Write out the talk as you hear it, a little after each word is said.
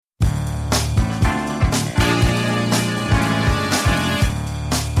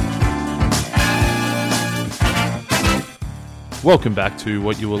Welcome back to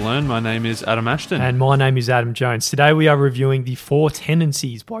What You Will Learn. My name is Adam Ashton. And my name is Adam Jones. Today we are reviewing The 4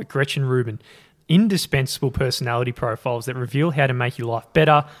 Tendencies by Gretchen Rubin, indispensable personality profiles that reveal how to make your life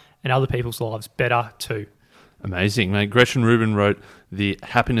better and other people's lives better too. Amazing, mate. Gretchen Rubin wrote The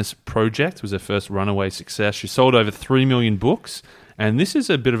Happiness Project. It was her first runaway success. She sold over 3 million books, and this is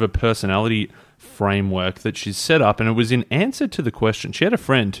a bit of a personality framework that she's set up, and it was in answer to the question. She had a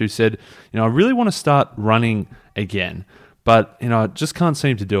friend who said, I really want to start running again, but, I just can't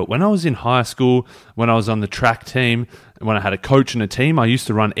seem to do it. When I was in high school, when I was on the track team, when I had a coach and a team, I used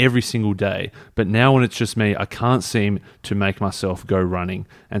to run every single day. But now when it's just me, I can't seem to make myself go running.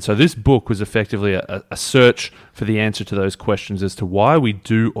 And so this book was effectively a search for the answer to those questions as to why we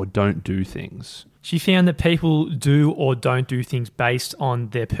do or don't do things. She found that people do or don't do things based on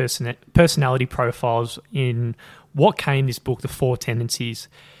their personality profiles in what came this book, The 4 Tendencies.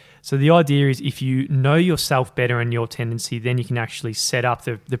 So the idea is if you know yourself better and your tendency, then you can actually set up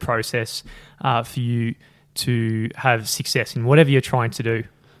the process for you to have success in whatever you're trying to do.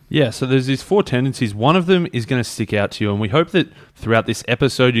 Yeah, so there's these 4 tendencies. One of them is going to stick out to you, and we hope that throughout this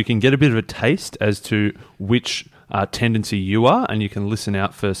episode you can get a bit of a taste as to which tendency you are, and you can listen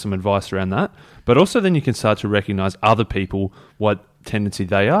out for some advice around that. But also then you can start to recognize other people, what tendency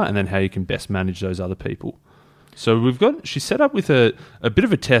they are, and then how you can best manage those other people. So she's set up with a bit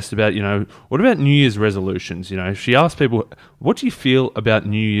of a test about, what about New Year's resolutions? She asked people, what do you feel about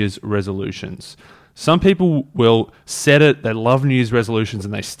New Year's resolutions? Some people will set it, they love New Year's resolutions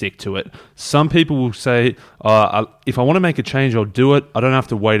and they stick to it. Some people will say, if I want to make a change, I'll do it. I don't have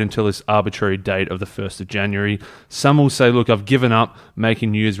to wait until this arbitrary date of the 1st of January. Some will say, look, I've given up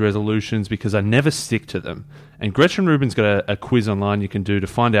making New Year's resolutions because I never stick to them. And Gretchen Rubin's got a quiz online you can do to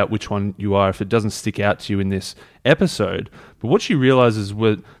find out which one you are if it doesn't stick out to you in this episode. But what she realizes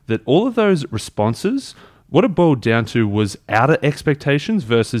was that all of those responses, what it boiled down to was outer expectations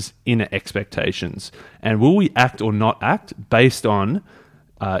versus inner expectations. And will we act or not act based on,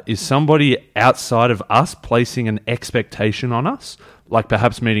 is somebody outside of us placing an expectation on us, like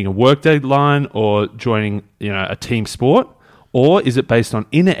perhaps meeting a work deadline or joining a team sport? Or is it based on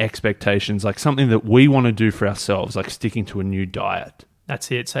inner expectations, like something that we want to do for ourselves, like sticking to a new diet?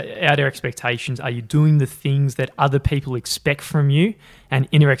 That's it. So outer expectations, are you doing the things that other people expect from you? And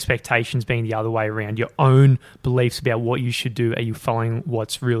inner expectations being the other way around, your own beliefs about what you should do. Are you following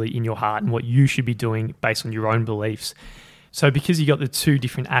what's really in your heart and what you should be doing based on your own beliefs? So because you got the 2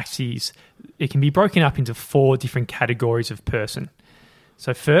 different axes, it can be broken up into 4 different categories of person.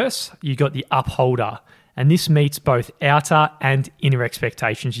 So first, you got the upholder. And this meets both outer and inner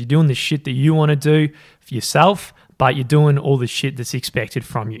expectations. You're doing the shit that you want to do for yourself, but you're doing all the shit that's expected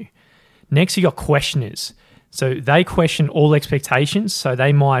from you. Next, you got questioners. So they question all expectations. So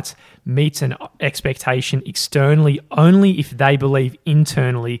they might meet an expectation externally only if they believe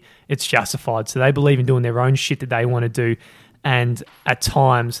internally it's justified. So they believe in doing their own shit that they want to do, and at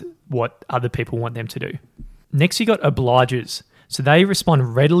times what other people want them to do. Next, you got obligers. So they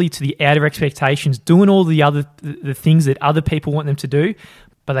respond readily to the outer expectations, doing all the things that other people want them to do,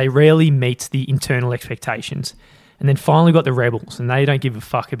 but they rarely meet the internal expectations. And then finally, we've got the rebels, and they don't give a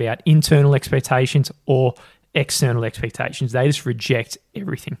fuck about internal expectations or external expectations. They just reject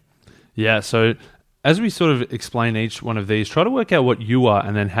everything. Yeah, so as we sort of explain each one of these, try to work out what you are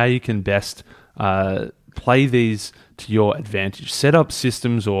and then how you can best play these to your advantage. Set up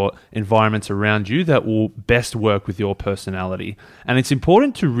systems or environments around you that will best work with your personality. And it's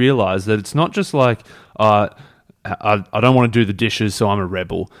important to realize that it's not just like, I don't want to do the dishes, so I'm a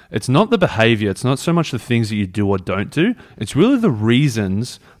rebel. It's not the behavior. It's not so much the things that you do or don't do. It's really the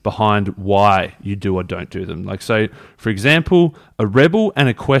reasons behind why you do or don't do them. Like, so, for example, a rebel and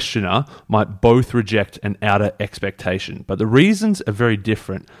a questioner might both reject an outer expectation, but the reasons are very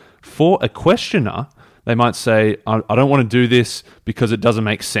different. For a questioner, they might say, I don't want to do this because it doesn't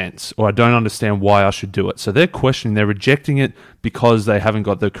make sense, or I don't understand why I should do it. So they're questioning, they're rejecting it because they haven't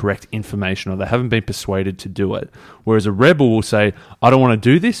got the correct information or they haven't been persuaded to do it. Whereas a rebel will say, I don't want to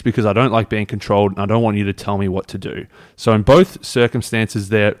do this because I don't like being controlled and I don't want you to tell me what to do. So in both circumstances,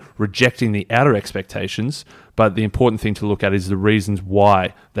 they're rejecting the outer expectations, but the important thing to look at is the reasons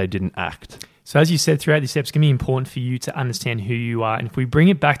why they didn't act. So as you said, throughout this episode, it's going to be important for you to understand who you are. And if we bring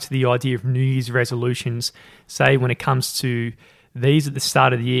it back to the idea of New Year's resolutions, say when it comes to these at the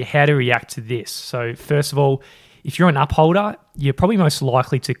start of the year, how to react to this. So first of all, if you're an upholder, you're probably most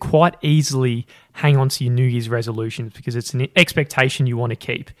likely to quite easily hang on to your New Year's resolutions because it's an expectation you want to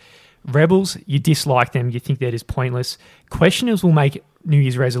keep. Rebels, you dislike them, you think they're just pointless. Questioners will make New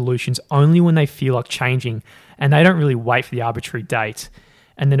Year's resolutions only when they feel like changing, and they don't really wait for the arbitrary date.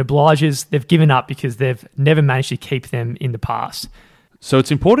 And then obligers, they've given up because they've never managed to keep them in the past. So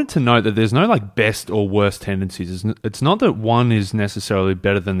it's important to note that there's no like best or worst tendencies. It's not that one is necessarily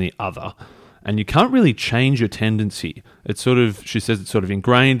better than the other. And you can't really change your tendency. It's sort of, she says it's sort of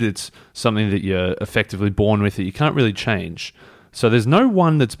ingrained. It's something that you're effectively born with that you can't really change. So there's no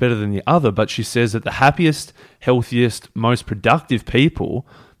one that's better than the other, but she says that the happiest, healthiest, most productive people,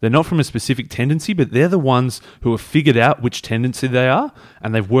 they're not from a specific tendency, but they're the ones who have figured out which tendency they are,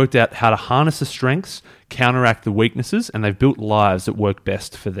 and they've worked out how to harness the strengths, counteract the weaknesses, and they've built lives that work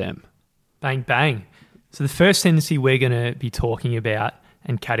best for them. Bang, bang. So the first tendency we're going to be talking about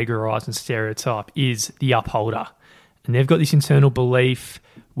and categorize and stereotype is the upholder. And they've got this internal belief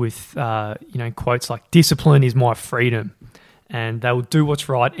with, quotes like, discipline is my freedom. And they will do what's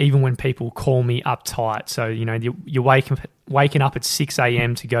right even when people call me uptight. So, you're waking up at 6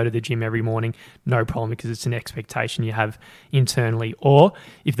 a.m. to go to the gym every morning, no problem, because it's an expectation you have internally. Or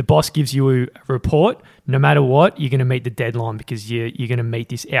if the boss gives you a report, no matter what, you're going to meet the deadline because you're going to meet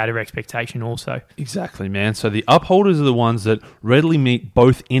this outer expectation also. Exactly, man. So the upholders are the ones that readily meet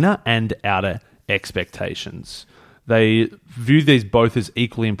both inner and outer expectations. They view these both as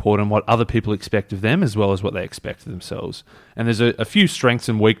equally important, what other people expect of them as well as what they expect of themselves. And there's a few strengths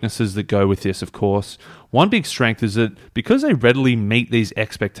and weaknesses that go with this, of course. One big strength is that because they readily meet these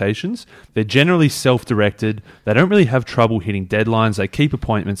expectations, they're generally self-directed, they don't really have trouble hitting deadlines, they keep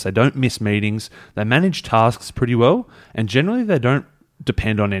appointments, they don't miss meetings, they manage tasks pretty well, and generally they don't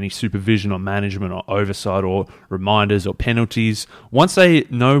depend on any supervision or management or oversight or reminders or penalties. Once they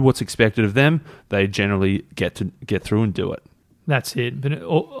know what's expected of them, they generally get through and do it. That's it. But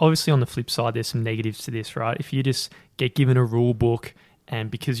obviously on the flip side, there's some negatives to this, right? If you just get given a rule book and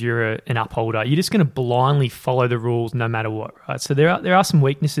because you're an upholder, you're just going to blindly follow the rules no matter what, right? So there are some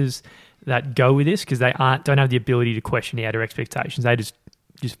weaknesses that go with this because they don't have the ability to question the outer expectations. They just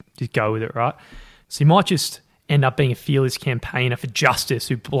go with it, right? So you might just end up being a fearless campaigner for justice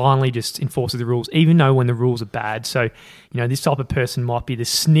who blindly just enforces the rules, even though when the rules are bad. So, this type of person might be the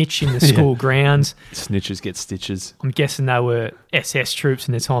snitch in the school grounds. Snitches get stitches. I'm guessing they were SS troops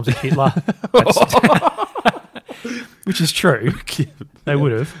in the times of Hitler. Which is true. They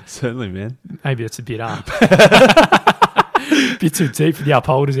would have. Certainly, man. Maybe that's a bit up. Bit too deep for the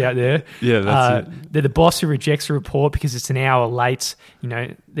upholders out there. Yeah, that's it. They're the boss who rejects a report because it's an hour late.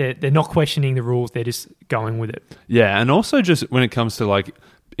 They're not questioning the rules. They're just going with it. Yeah, and also just when it comes to like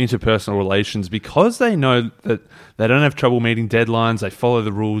interpersonal relations, because they know that they don't have trouble meeting deadlines, they follow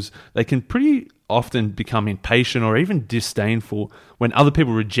the rules, they can pretty often become impatient or even disdainful when other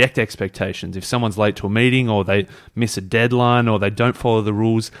people reject expectations. If someone's late to a meeting or they miss a deadline or they don't follow the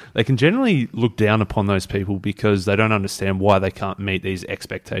rules, they can generally look down upon those people because they don't understand why they can't meet these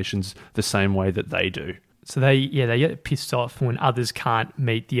expectations the same way that they do. So they get pissed off when others can't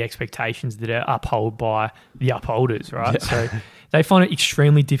meet the expectations that are upheld by the upholders, right? Yeah. So they find it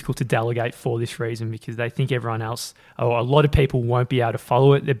extremely difficult to delegate for this reason because they think everyone else, or a lot of people won't be able to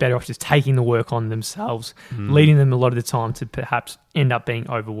follow it. They're better off just taking the work on themselves, leading them a lot of the time to perhaps end up being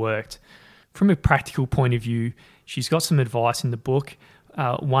overworked. From a practical point of view, she's got some advice in the book.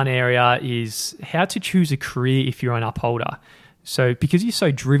 One area is how to choose a career if you're an upholder. So because you're so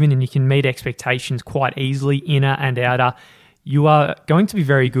driven and you can meet expectations quite easily, inner and outer, you are going to be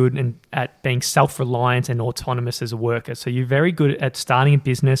very good at being self-reliant and autonomous as a worker. So you're very good at starting a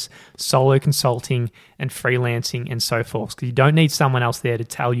business, solo consulting and freelancing and so forth. Because you don't need someone else there to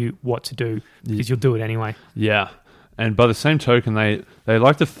tell you what to do because you'll do it anyway. Yeah. And by the same token, they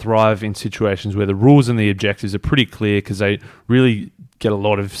like to thrive in situations where the rules and the objectives are pretty clear because they really get a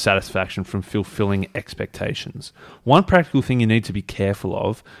lot of satisfaction from fulfilling expectations. One practical thing you need to be careful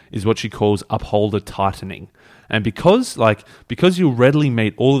of is what she calls upholder tightening. And because you'll readily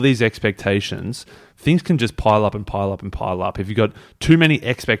meet all of these expectations, things can just pile up and pile up and pile up. If you've got too many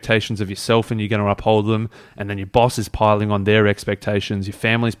expectations of yourself and you're going to uphold them, and then your boss is piling on their expectations, your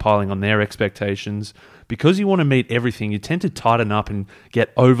family's piling on their expectations, because you want to meet everything, you tend to tighten up and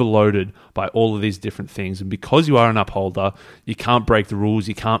get overloaded by all of these different things. And because you are an upholder, you can't break the rules,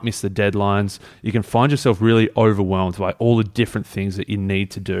 you can't miss the deadlines, you can find yourself really overwhelmed by all the different things that you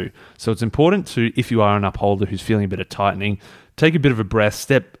need to do. So it's important to, if you are an upholder who's feeling a bit of tightening, take a bit of a breath,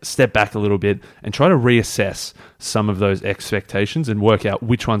 step back a little bit and try to reassess some of those expectations and work out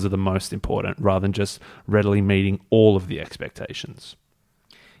which ones are the most important rather than just readily meeting all of the expectations.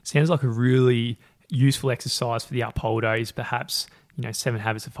 Sounds like a really useful exercise for the upholder is perhaps 7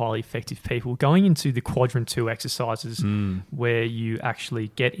 Habits of Highly Effective People, going into the quadrant 2 exercises where you actually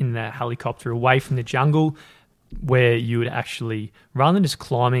get in the helicopter away from the jungle, where you would actually, rather than just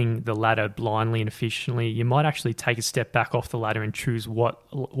climbing the ladder blindly and efficiently, you might actually take a step back off the ladder and choose what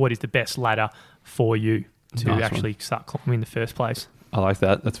is the best ladder for you to actually start climbing in the first place. I like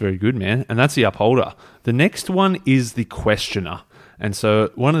that. That's very good, man. And that's the upholder. The next one is the questioner. And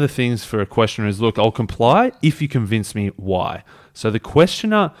so one of the things for a questioner is, look, I'll comply if you convince me why. So the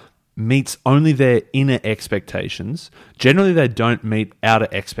questioner meets only their inner expectations. Generally, they don't meet outer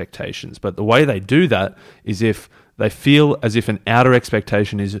expectations. But the way they do that is if they feel as if an outer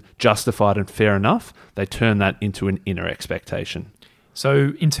expectation is justified and fair enough, they turn that into an inner expectation.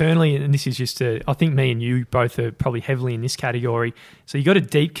 So internally, and this is just I think me and you both are probably heavily in this category. So you got a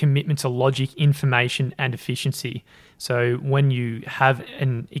deep commitment to logic, information, and efficiency. So when you have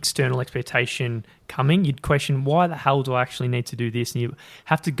an external expectation coming, you'd question, why the hell do I actually need to do this? And you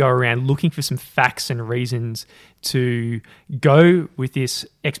have to go around looking for some facts and reasons to go with this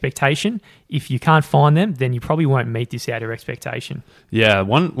expectation. If you can't find them, then you probably won't meet this outer expectation. Yeah,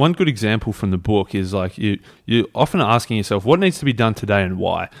 one good example from the book is like you often are asking yourself, what needs to be done today and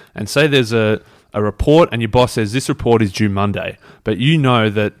why? And say there's a report and your boss says this report is due Monday, but you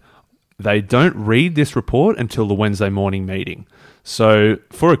know that they don't read this report until the Wednesday morning meeting. So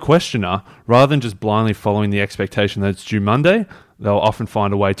for a questioner, rather than just blindly following the expectation that it's due Monday, they'll often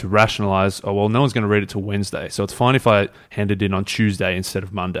find a way to rationalize, oh, well, no one's going to read it till Wednesday, so it's fine if I hand it in on Tuesday instead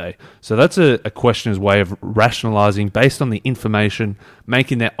of Monday. So that's a questioner's way of rationalizing based on the information,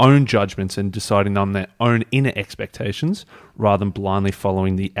 making their own judgments and deciding on their own inner expectations rather than blindly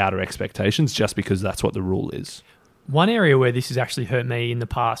following the outer expectations just because that's what the rule is. One area where this has actually hurt me in the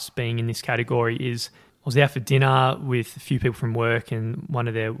past, being in this category, is I was out for dinner with a few people from work, and one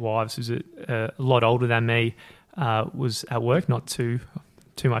of their wives, who's a lot older than me, was at work, not too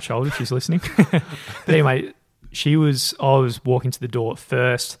much older, she's listening. But anyway, I was walking to the door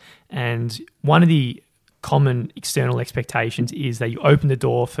first, and one of the common external expectations is that you open the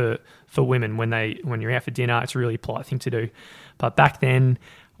door for women when you're out for dinner. It's a really polite thing to do. But back then,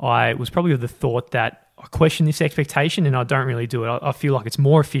 I was probably of the thought that I question this expectation and I don't really do it. I feel like it's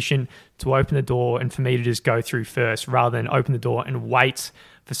more efficient to open the door and for me to just go through first rather than open the door and wait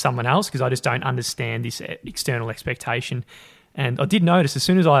for someone else, because I just don't understand this external expectation. And I did notice as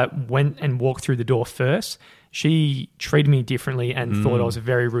soon as I went and walked through the door first, she treated me differently and thought I was a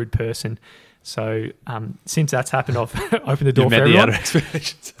very rude person. So since that's happened, I've opened the door for everyone. The outer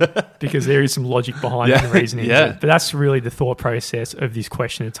expectations. Because there is some logic behind it and reasoning. Yeah. But that's really the thought process of this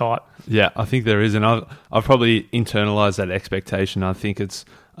questioner type. Yeah, I think there is. And I've probably internalized that expectation. I think it's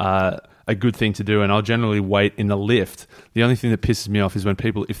a good thing to do. And I'll generally wait in the lift. The only thing that pisses me off is when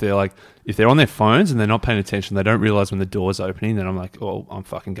people, if they're on their phones and they're not paying attention, they don't realize when the door's opening, then I'm like, oh, I'm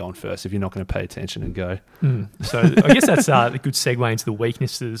fucking going first if you're not going to pay attention and go. So I guess that's a good segue into the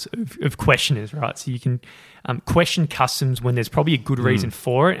weaknesses of questioners, right? So you can question customs when there's probably a good reason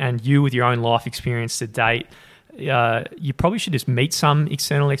for it, and you with your own life experience to date, you probably should just meet some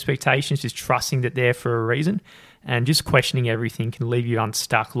external expectations, just trusting that they're for a reason. And just questioning everything can leave you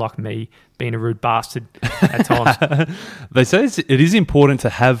unstuck, like me, being a rude bastard at times. They say it is important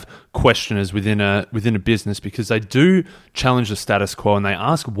to have questioners within a business because they do challenge the status quo and they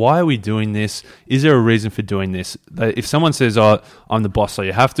ask, why are we doing this? Is there a reason for doing this? If someone says, oh, I'm the boss, so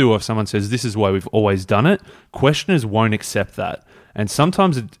you have to, or if someone says, this is why we've always done it, questioners won't accept that. And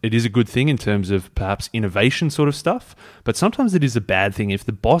sometimes it is a good thing in terms of perhaps innovation sort of stuff, but sometimes it is a bad thing. If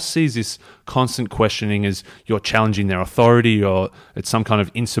the boss sees this constant questioning as you're challenging their authority, or it's some kind of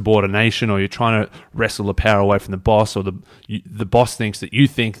insubordination, or you're trying to wrestle the power away from the boss, or the boss thinks that you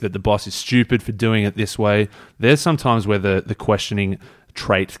think that the boss is stupid for doing it this way, there's sometimes where the questioning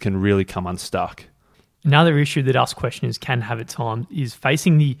trait can really come unstuck. Another issue that us questioners can have at times is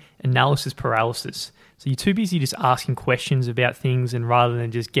facing the analysis paralysis. So you're too busy just asking questions about things and rather than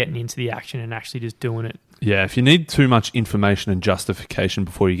just getting into the action and actually just doing it. Yeah, if you need too much information and justification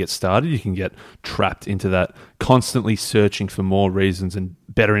before you get started, you can get trapped into that constantly searching for more reasons and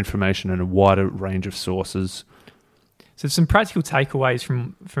better information and a wider range of sources. So some practical takeaways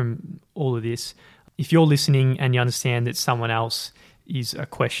from all of this. If you're listening and you understand that someone else is a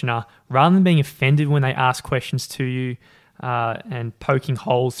questioner, rather than being offended when they ask questions to you, and poking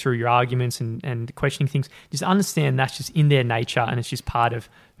holes through your arguments and questioning things, just understand that's just in their nature and it's just part of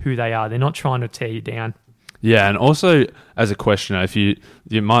who they are. They're not trying to tear you down. Yeah, and also as a questioner, if you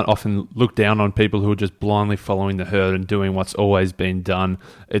might often look down on people who are just blindly following the herd and doing what's always been done.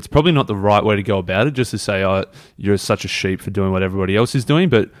 It's probably not the right way to go about it, just to say, oh, you're such a sheep for doing what everybody else is doing,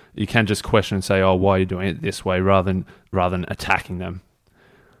 but you can just question and say, oh, why are you doing it this way, rather than attacking them.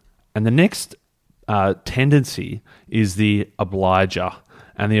 And the next tendency is the obliger.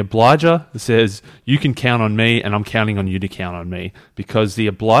 And the obliger says, you can count on me and I'm counting on you to count on me, because the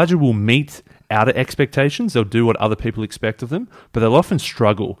obliger will meet outer expectations. They'll do what other people expect of them, but they'll often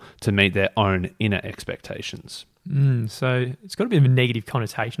struggle to meet their own inner expectations. So it's got a bit of a negative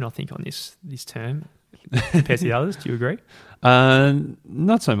connotation, I think, on this term compared to the others. Do you agree?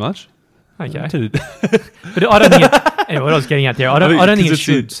 Not so much. Okay. But I don't think anyway, what I was getting at there, I don't think it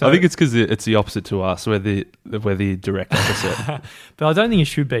should. I think it's because it's the opposite to us. We're the direct opposite. But I don't think it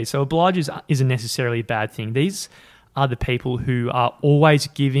should be. So obligers isn't necessarily a bad thing. These are the people who are always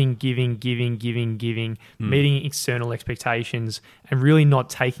giving, meeting external expectations, and really not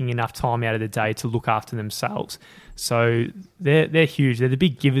taking enough time out of the day to look after themselves. So they're huge. They're the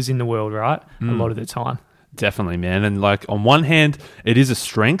big givers in the world, right? A lot of the time. Definitely, man. And like, on one hand, it is a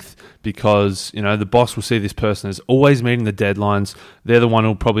strength because, you know, the boss will see this person as always meeting the deadlines. They're the one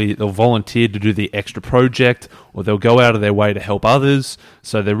they'll volunteer to do the extra project, or they'll go out of their way to help others.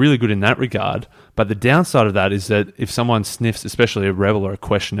 So they're really good in that regard. But the downside of that is that if someone sniffs, especially a rebel or a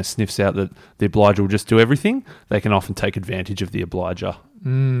questioner, sniffs out that the obliger will just do everything, they can often take advantage of the obliger.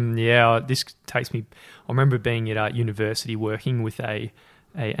 Yeah, this takes me... I remember being at university working with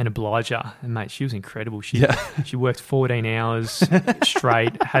an obliger, and mate, she was incredible. She worked 14 hours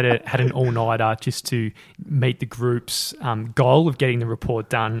straight, had an all-nighter just to meet the group's goal of getting the report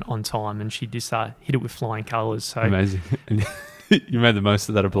done on time, and she just hit it with flying colours. So amazing. You made the most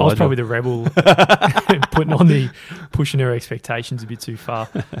of that obliger. I was probably the rebel, pushing her expectations a bit too far.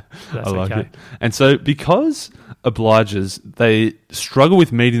 That's I like okay. it. And so, because obligers, they struggle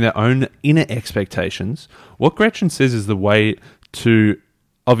with meeting their own inner expectations, what Gretchen says is the way to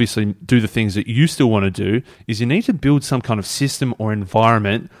obviously do the things that you still want to do is you need to build some kind of system or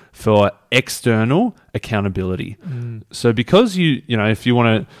environment for external accountability. So because you know, if you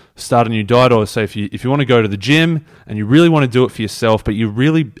want to start a new diet, or say if you want to go to the gym and you really want to do it for yourself, but you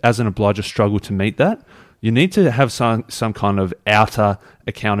really, as an obliger, struggle to meet that, you need to have some kind of outer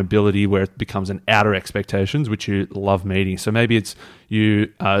accountability where it becomes an outer expectations, which you love meeting. So maybe it's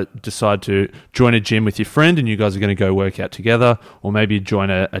you decide to join a gym with your friend and you guys are going to go work out together, or maybe you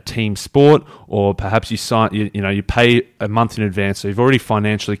join a team sport, or perhaps you pay a month in advance, so you've already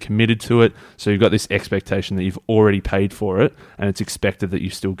financially committed to it, so you've got this expectation that you've already paid for it and it's expected that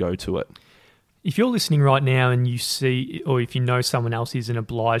you still go to it. If you're listening right now and you see, or if you know someone else is an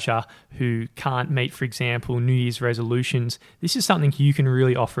obliger who can't meet, for example, New Year's resolutions, this is something you can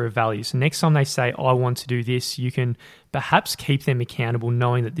really offer a value. So next time they say, I want to do this, you can perhaps keep them accountable,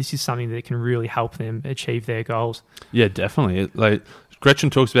 knowing that this is something that can really help them achieve their goals. Yeah, definitely. Like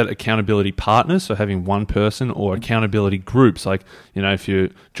Gretchen talks about accountability partners, so having one person, or accountability groups, like, you know, if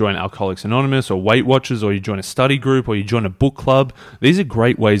you join Alcoholics Anonymous or Weight Watchers, or you join a study group, or you join a book club. These are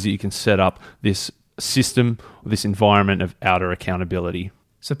great ways that you can set up this system, or this environment of outer accountability.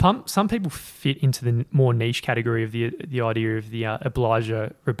 So some people fit into the more niche category of the idea of the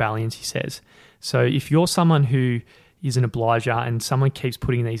obliger rebellions, he says. So if you're someone who is an obliger and someone keeps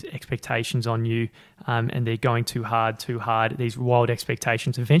putting these expectations on you, and they're going too hard, these wild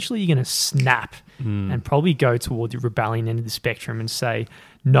expectations, eventually you're going to snap and probably go toward the rebellion end of the spectrum and say,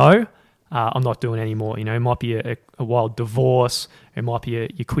 no, I'm not doing any more. You know, it might be a wild divorce, it might be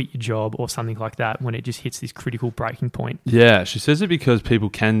you quit your job or something like that when it just hits this critical breaking point. Yeah, she says it because people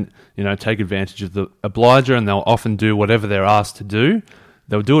can, you know, take advantage of the obliger, and they'll often do whatever they're asked to do.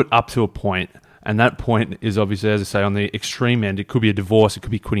 They'll do it up to a point. And that point is obviously, as I say, on the extreme end. It could be a divorce, it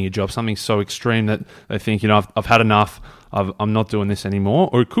could be quitting a job, something so extreme that they think, you know, I've had enough, I'm not doing this anymore.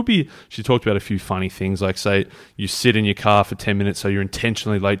 Or it could be, she talked about a few funny things, like say you sit in your car for 10 minutes so you're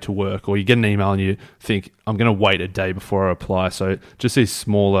intentionally late to work, or you get an email and you think, I'm going to wait a day before I apply. So just these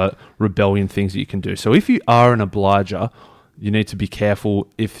smaller rebellion things that you can do. So if you are an obliger, you need to be careful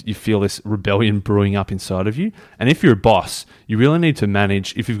if you feel this rebellion brewing up inside of you. And if you're a boss, you really need to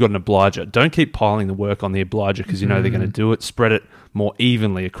manage, if you've got an obliger, don't keep piling the work on the obliger because you know they're going to do it. Spread it more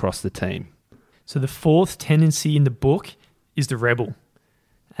evenly across the team. So the fourth tendency in the book is the rebel.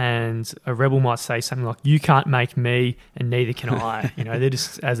 And a rebel might say something like, you can't make me and neither can I. You know, they're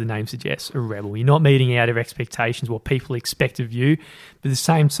just, as the name suggests, a rebel. You're not meeting out of expectations, what people expect of you. But at the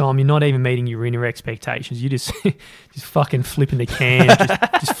same time, you're not even meeting your inner expectations. You're just fucking flipping the can,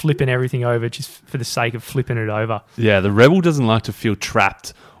 just flipping everything over just for the sake of flipping it over. Yeah, the rebel doesn't like to feel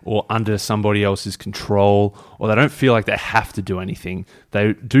trapped or under somebody else's control, or they don't feel like they have to do anything.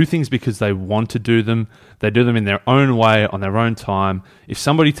 They do things because they want to do them. They do them in their own way, on their own time. If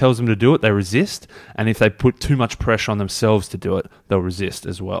somebody tells them to do it, they resist. And if they put too much pressure on themselves to do it, they'll resist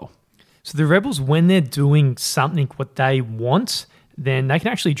as well. So the rebels, when they're doing something what they want, then they can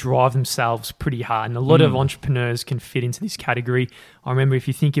actually drive themselves pretty hard. And a lot of entrepreneurs can fit into this category. I remember if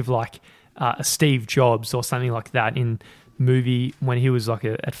you think of like a Steve Jobs or something like that in movie when he was like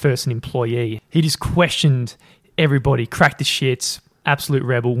at first an employee, he just questioned everybody, cracked the shits, absolute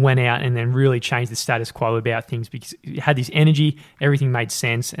rebel, went out and then really changed the status quo about things because he had this energy, everything made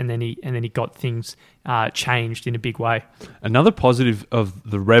sense, and then he got things changed in a big way. Another positive of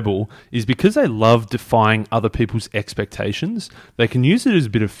the rebel is because they love defying other people's expectations, they can use it as a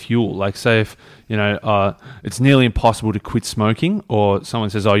bit of fuel. Like say if, it's nearly impossible to quit smoking, or someone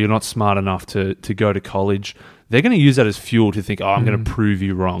says, oh, you're not smart enough to go to college, they're going to use that as fuel to think, oh, I'm going to prove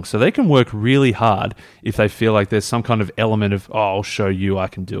you wrong. So they can work really hard if they feel like there's some kind of element of, oh, I'll show you I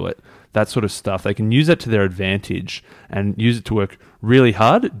can do it. That sort of stuff. They can use that to their advantage and use it to work really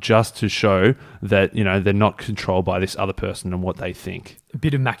hard just to show that, they're not controlled by this other person and what they think. A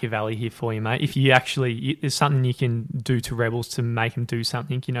bit of Machiavelli here for you, mate. If you actually, there's something you can do to rebels to make them do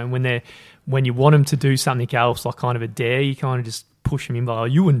something, when you want them to do something else, like kind of a dare, you kind of just push them in like, oh,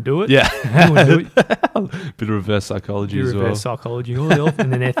 you wouldn't do it. Yeah. You wouldn't do it. Bit of reverse psychology as well. Reverse psychology.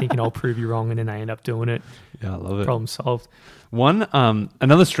 And then they're thinking, I'll prove you wrong, and then they end up doing it. Yeah, I love it. Problem solved.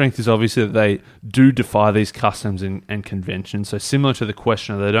 Another strength is obviously that they do defy these customs and conventions. So similar to the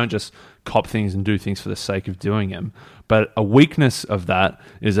questioner, they don't just cop things and do things for the sake of doing them. But a weakness of that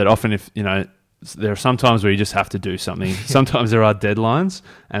is that often there are some times where you just have to do something. Sometimes there are deadlines,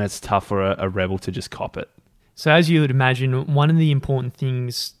 and it's tough for a rebel to just cop it. So as you would imagine, one of the important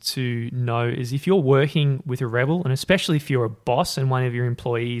things to know is if you're working with a rebel, and especially if you're a boss and one of your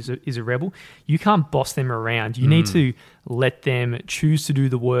employees is a rebel, you can't boss them around. You need to let them choose to do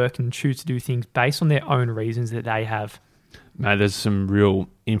the work and choose to do things based on their own reasons that they have. Mate, there's some real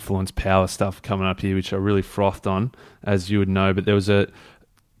influence power stuff coming up here, which I really frothed on, as you would know. But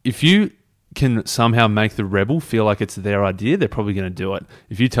if you can somehow make the rebel feel like it's their idea, they're probably going to do it.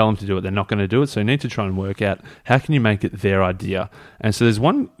 If you tell them to do it, they're not going to do it. So you need to try and work out how can you make it their idea. And so there's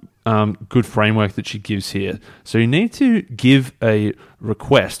one good framework that she gives here. So you need to give a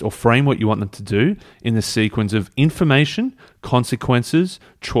request or frame what you want them to do in the sequence of information, consequences,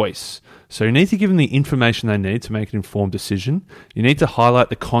 choice. So you need to give them the information they need to make an informed decision. You need to highlight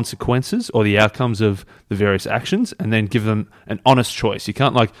the consequences or the outcomes of the various actions and then give them an honest choice. You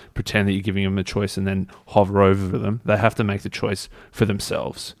can't pretend that you're giving them a choice and then hover over them. They have to make the choice for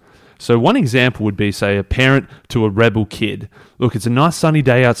themselves. So one example would be, say, a parent to a rebel kid. Look, it's a nice sunny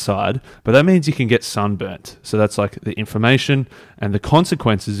day outside, but that means you can get sunburnt. So that's like the information, and the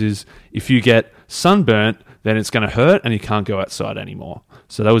consequences is if you get sunburnt, then it's going to hurt and you can't go outside anymore.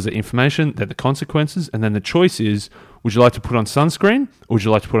 So that was the information, then the consequences, and then the choice is, would you like to put on sunscreen or would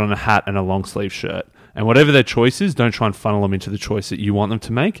you like to put on a hat and a long sleeve shirt? And whatever their choice is, don't try and funnel them into the choice that you want them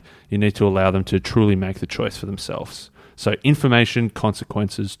to make. You need to allow them to truly make the choice for themselves. So information,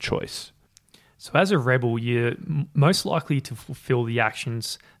 consequences, choice. So as a rebel, you're most likely to fulfill the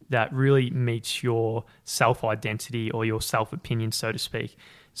actions that really meets your self-identity or your self-opinion, so to speak.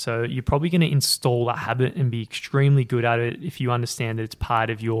 So you're probably going to install that habit and be extremely good at it if you understand that it's part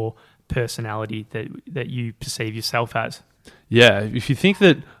of your personality that you perceive yourself as. Yeah, if you think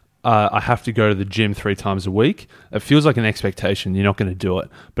that I have to go to the gym 3 times a week, it feels like an expectation. You're not going to do it.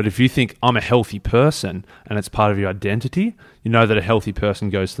 But if you think I'm a healthy person and it's part of your identity, you know that a healthy person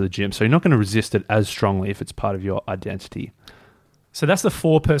goes to the gym. So you're not going to resist it as strongly if it's part of your identity. So that's the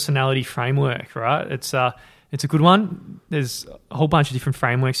 4 personality framework, right? It's a good one. There's a whole bunch of different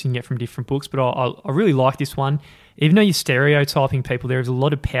frameworks you can get from different books, but I really like this one. Even though you're stereotyping people, there is a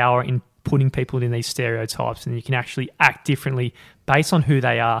lot of power in putting people in these stereotypes, and you can actually act differently based on who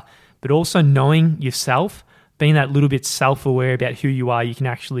they are. But also knowing yourself, being that little bit self-aware about who you are, you can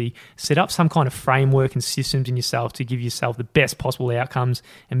actually set up some kind of framework and systems in yourself to give yourself the best possible outcomes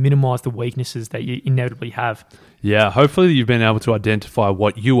and minimize the weaknesses that you inevitably have. Yeah, hopefully you've been able to identify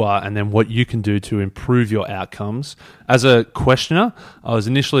what you are and then what you can do to improve your outcomes. As a questioner, I was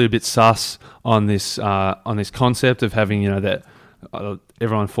initially a bit sus on this concept of having, that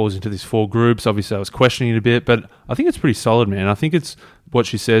everyone falls into these 4 groups. Obviously, I was questioning it a bit, but I think it's pretty solid, man. I think it's what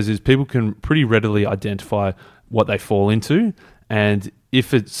she says is people can pretty readily identify what they fall into, and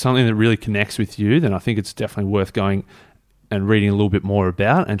if it's something that really connects with you, then I think it's definitely worth going and reading a little bit more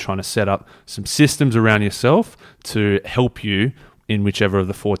about and trying to set up some systems around yourself to help you in whichever of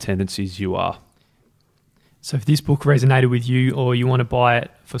the 4 tendencies you are. So if this book resonated with you or you want to buy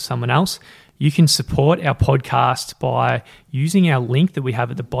it for someone else, you can support our podcast by using our link that we have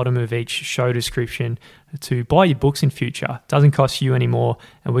at the bottom of each show description to buy your books in future. It doesn't cost you anymore,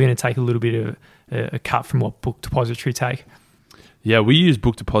 and we're going to take a little bit of a cut from what Book Depository take. Yeah, we use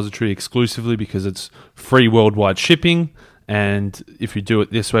Book Depository exclusively because it's free worldwide shipping, And if you do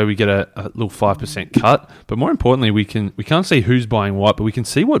it this way, we get a little 5% cut. But more importantly, we can't see who's buying what, but we can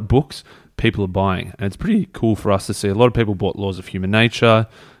see what books people are buying. And it's pretty cool for us to see. A lot of people bought Laws of Human Nature.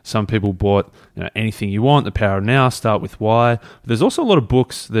 Some people bought Anything You Want, The Power of Now, Start With Why. But there's also a lot of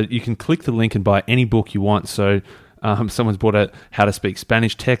books that you can click the link and buy any book you want. So someone's bought a How to Speak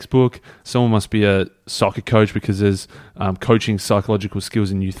Spanish textbook. Someone must be a soccer coach because there's coaching psychological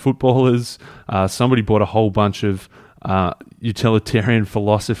skills in youth footballers. Somebody bought a whole bunch of utilitarian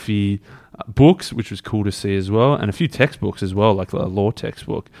philosophy books, which was cool to see as well, and a few textbooks as well, like a law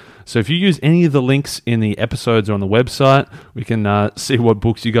textbook. So if you use any of the links in the episodes or on the website, we can see what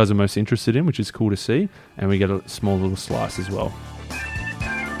books you guys are most interested in, which is cool to see, and we get a small little slice as well.